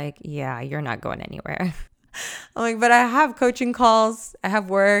was like, yeah, you're not going anywhere. I'm like, but I have coaching calls. I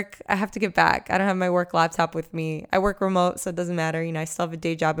have work. I have to get back. I don't have my work laptop with me. I work remote, so it doesn't matter. You know, I still have a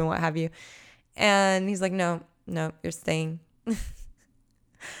day job and what have you. And he's like, no, you're staying.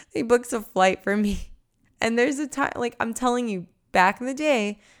 He books a flight for me. And there's a time, like I'm telling you, back in the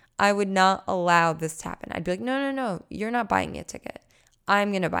day, I would not allow this to happen. I'd be like, no, you're not buying me a ticket.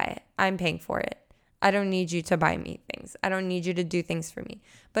 I'm going to buy it. I'm paying for it. I don't need you to buy me things. I don't need you to do things for me.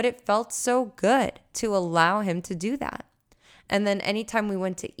 But it felt so good to allow him to do that. And then anytime we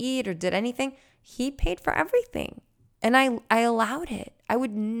went to eat or did anything, he paid for everything. And I allowed it. I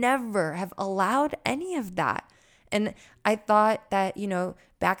would never have allowed any of that. And I thought that,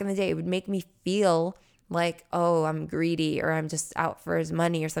 back in the day, it would make me feel like, oh, I'm greedy or I'm just out for his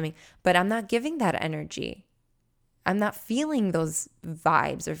money or something. But I'm not giving that energy. I'm not feeling those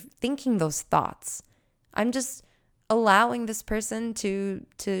vibes or thinking those thoughts. I'm just allowing this person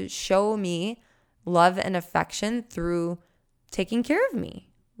to show me love and affection through taking care of me.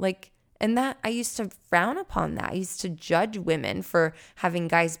 And that I used to frown upon that. I used to judge women for having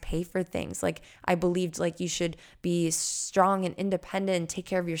guys pay for things. I believed you should be strong and independent and take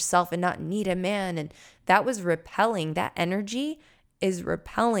care of yourself and not need a man. And that was repelling. That energy is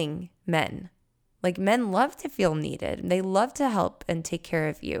repelling men. Men love to feel needed. They love to help and take care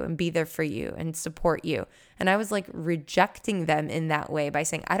of you and be there for you and support you. And I was rejecting them in that way by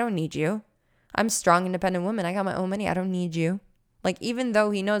saying, I don't need you. I'm a strong, independent woman. I got my own money. I don't need you. Even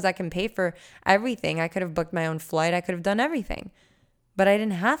though he knows I can pay for everything, I could have booked my own flight. I could have done everything, but I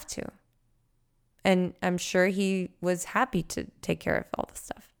didn't have to. And I'm sure he was happy to take care of all this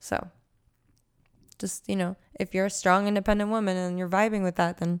stuff. So just, if you're a strong, independent woman and you're vibing with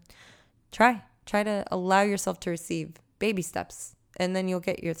that, then try to allow yourself to receive baby steps, and then you'll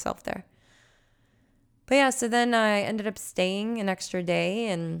get yourself there. But yeah, so then I ended up staying an extra day,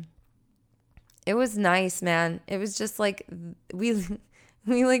 and it was nice, man. It was just we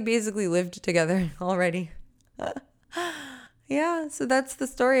basically lived together already. Yeah, so that's the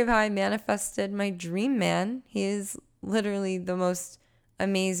story of how I manifested my dream man. He is literally the most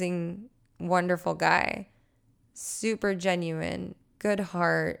amazing, wonderful guy. Super genuine, good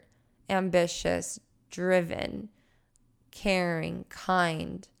heart, ambitious, driven, caring,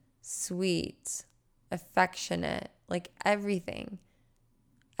 kind, sweet, affectionate, everything.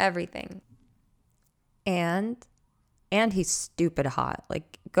 And he's stupid hot.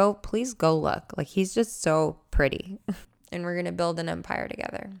 Please go look. He's just so pretty. And we're going to build an empire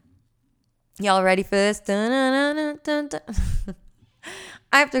together. Y'all ready for this? I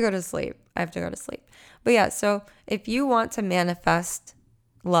have to go to sleep. But yeah, so if you want to manifest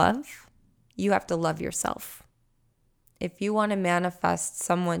love, you have to love yourself. If you want to manifest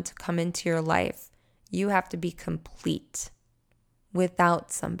someone to come into your life, you have to be complete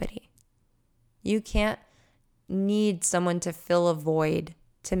without somebody. You can't need someone to fill a void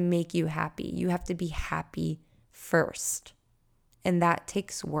to make you happy. You have to be happy first. And that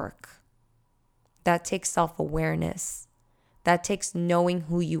takes work. That takes self-awareness. That takes knowing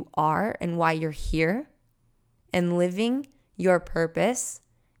who you are and why you're here and living your purpose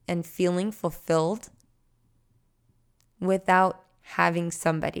and feeling fulfilled without having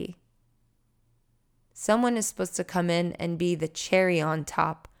somebody. Someone is supposed to come in and be the cherry on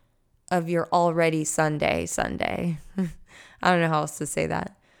top of your already Sunday. I don't know how else to say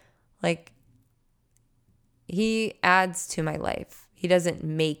that. He adds to my life. He doesn't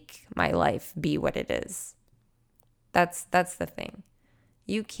make my life be what it is. That's the thing.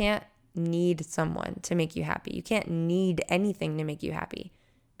 You can't need someone to make you happy. You can't need anything to make you happy,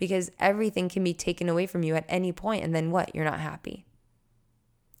 because everything can be taken away from you at any point, and then what? You're not happy.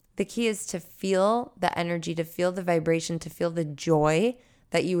 The key is to feel the energy, to feel the vibration, to feel the joy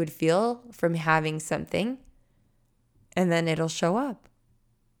that you would feel from having something, and then it'll show up.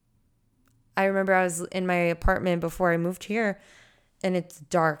 I remember I was in my apartment before I moved here, and it's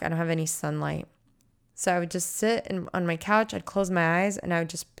dark. I don't have any sunlight. So I would just sit on my couch, I'd close my eyes, and I would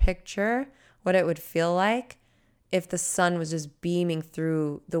just picture what it would feel like if the sun was just beaming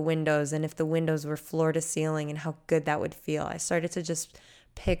through the windows, and if the windows were floor to ceiling, and how good that would feel. I started to just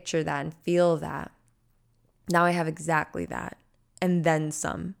picture that and feel that. Now I have exactly that, and then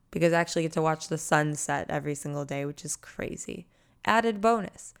some, because I actually get to watch the sunset every single day, which is crazy. Added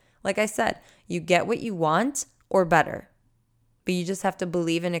bonus. Like I said, you get what you want or better, but you just have to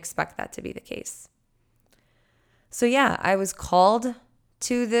believe and expect that to be the case. So yeah, I was called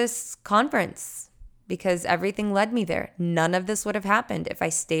to this conference because everything led me there. None of this would have happened if I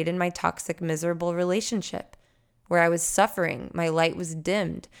stayed in my toxic, miserable relationship where I was suffering. My light was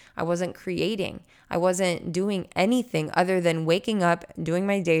dimmed. I wasn't creating. I wasn't doing anything other than waking up, doing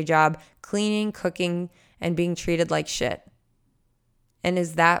my day job, cleaning, cooking, and being treated like shit. And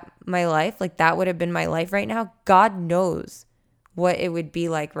is that my life? That would have been my life right now? God knows what it would be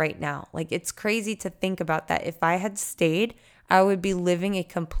like right now. It's crazy to think about that. If I had stayed, I would be living a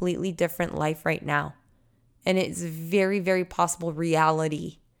completely different life right now. And it's very, very possible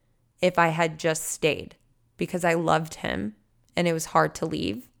reality if I had just stayed, because I loved him and it was hard to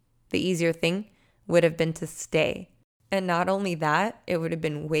leave, the easier thing would have been to stay. And not only that, it would have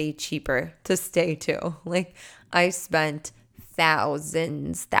been way cheaper to stay too. Like, I spent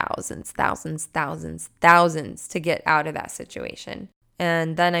thousands to get out of that situation.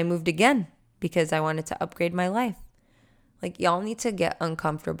 And then I moved again because I wanted to upgrade my life. Like, y'all need to get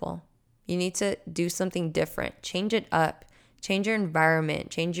uncomfortable. You need to do something different. Change it up. Change your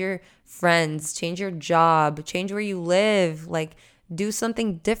environment. Change your friends. Change your job. Change where you live. Like, do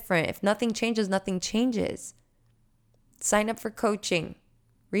something different. If nothing changes, nothing changes. Sign up for coaching.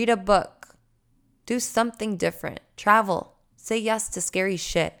 Read a book. Do something different. Travel. Say yes to scary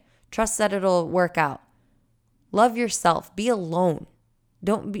shit. Trust that it'll work out. Love yourself. Be alone.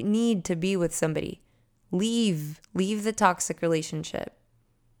 Don't need to be with somebody. Leave the toxic relationship.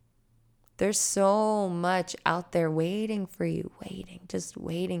 There's so much out there waiting for you, just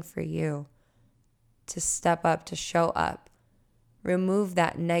waiting for you to step up, to show up. Remove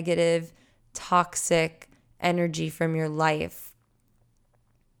that negative, toxic energy from your life.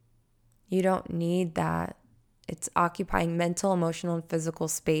 You don't need that. It's occupying mental, emotional, and physical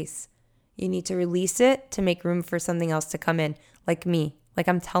space. You need to release it to make room for something else to come in, like me. Like,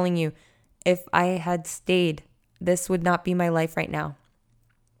 I'm telling you, if I had stayed, this would not be my life right now.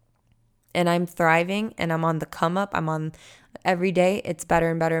 And I'm thriving and I'm on the come up. I'm on every day. It's better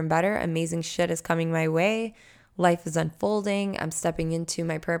and better and better. Amazing shit is coming my way. Life is unfolding. I'm stepping into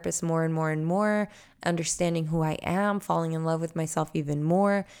my purpose more and more and more, understanding who I am, falling in love with myself even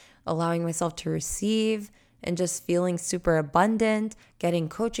more, allowing myself to receive, and just feeling super abundant, getting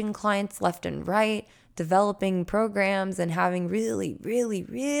coaching clients left and right, developing programs, and having really, really,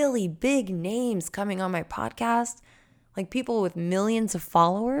 really big names coming on my podcast. Like, people with millions of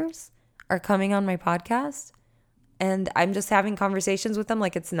followers are coming on my podcast, and I'm just having conversations with them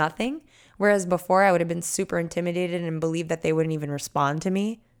like it's nothing. Whereas before, I would have been super intimidated and believed that they wouldn't even respond to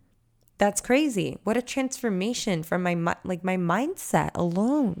me. That's crazy. What a transformation from my mindset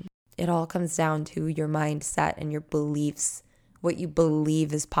alone. It all comes down to your mindset and your beliefs, what you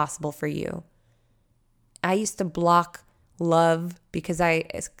believe is possible for you. I used to block love because I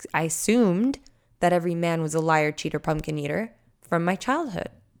assumed that every man was a liar, cheater, pumpkin eater from my childhood.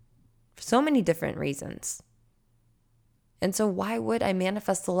 For so many different reasons. And so why would I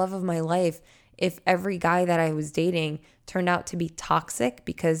manifest the love of my life if every guy that I was dating turned out to be toxic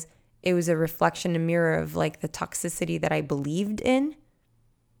because it was a reflection and mirror of like the toxicity that I believed in?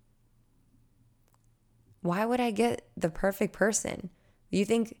 Why would I get the perfect person? You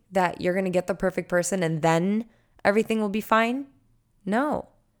think that you're going to get the perfect person and then everything will be fine? No.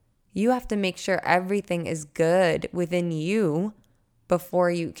 You have to make sure everything is good within you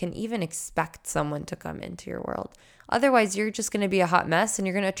before you can even expect someone to come into your world. Otherwise, you're just going to be a hot mess and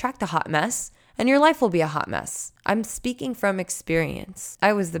you're going to attract a hot mess and your life will be a hot mess. I'm speaking from experience.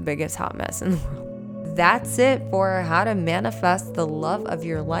 I was the biggest hot mess in the world. That's it for how to manifest the love of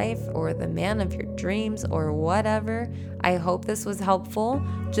your life or the man of your dreams or whatever. I hope this was helpful.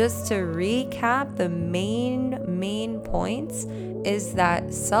 Just to recap, the main points is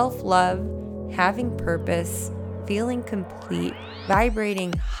that self-love, having purpose, feeling complete,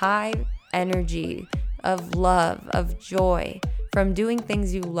 vibrating high energy of love, of joy, from doing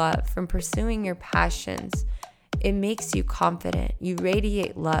things you love, from pursuing your passions. It makes you confident. You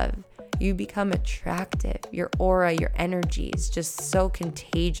radiate love. You become attractive. Your aura, your energy is just so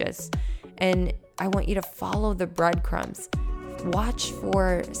contagious. And I want you to follow the breadcrumbs. Watch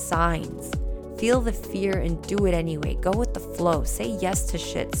for signs. Feel the fear and do it anyway. Go with the flow. Say yes to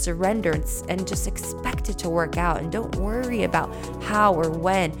shit. Surrender and just expect it to work out. And don't worry about how or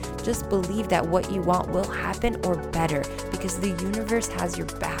when. Just believe that what you want will happen or better because the universe has your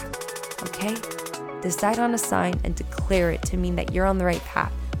back. Okay? Decide on a sign and declare it to mean that you're on the right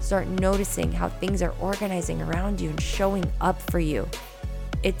path. Start noticing how things are organizing around you and showing up for you.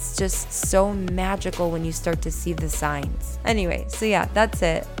 It's just so magical when you start to see the signs. Anyway, so yeah, that's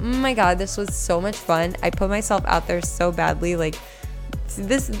it. Oh my God, this was so much fun. I put myself out there so badly. Like,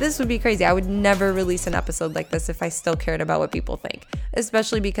 this would be crazy. I would never release an episode like this if I still cared about what people think.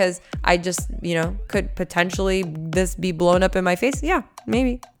 Especially because I just, could potentially this be blown up in my face. Yeah,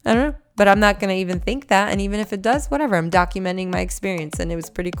 maybe. I don't know. But I'm not going to even think that. And even if it does, whatever. I'm documenting my experience. And it was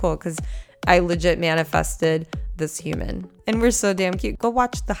pretty cool because I legit manifested this human. And we're so damn cute. Go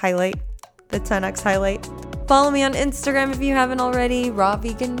watch the highlight, the 10X highlight. Follow me on Instagram if you haven't already, Raw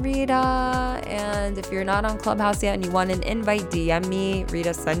Vegan Rita. And if you're not on Clubhouse yet and you want an invite, DM me.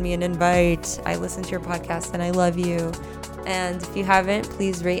 Rita, send me an invite. I listen to your podcast and I love you. And if you haven't,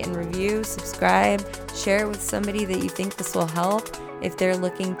 please rate and review, subscribe, share it with somebody that you think this will help. if they're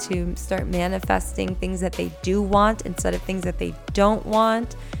looking to start manifesting things that they do want instead of things that they don't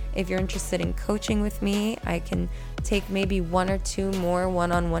want. If you're interested in coaching with me, I can take maybe 1 or 2 more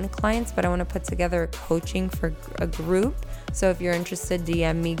one-on-one clients, but I want to put together a coaching for a group. So if you're interested,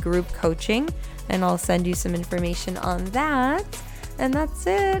 DM me group coaching and I'll send you some information on that. And that's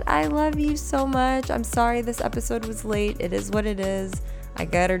it. I love you so much. I'm sorry this episode was late. It is what it is. I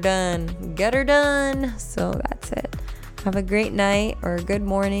got her done. So that's it. Have a great night or a good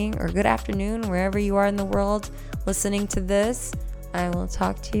morning or good afternoon, wherever you are in the world listening to this. I will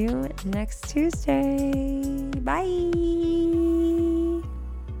talk to you next Tuesday. Bye.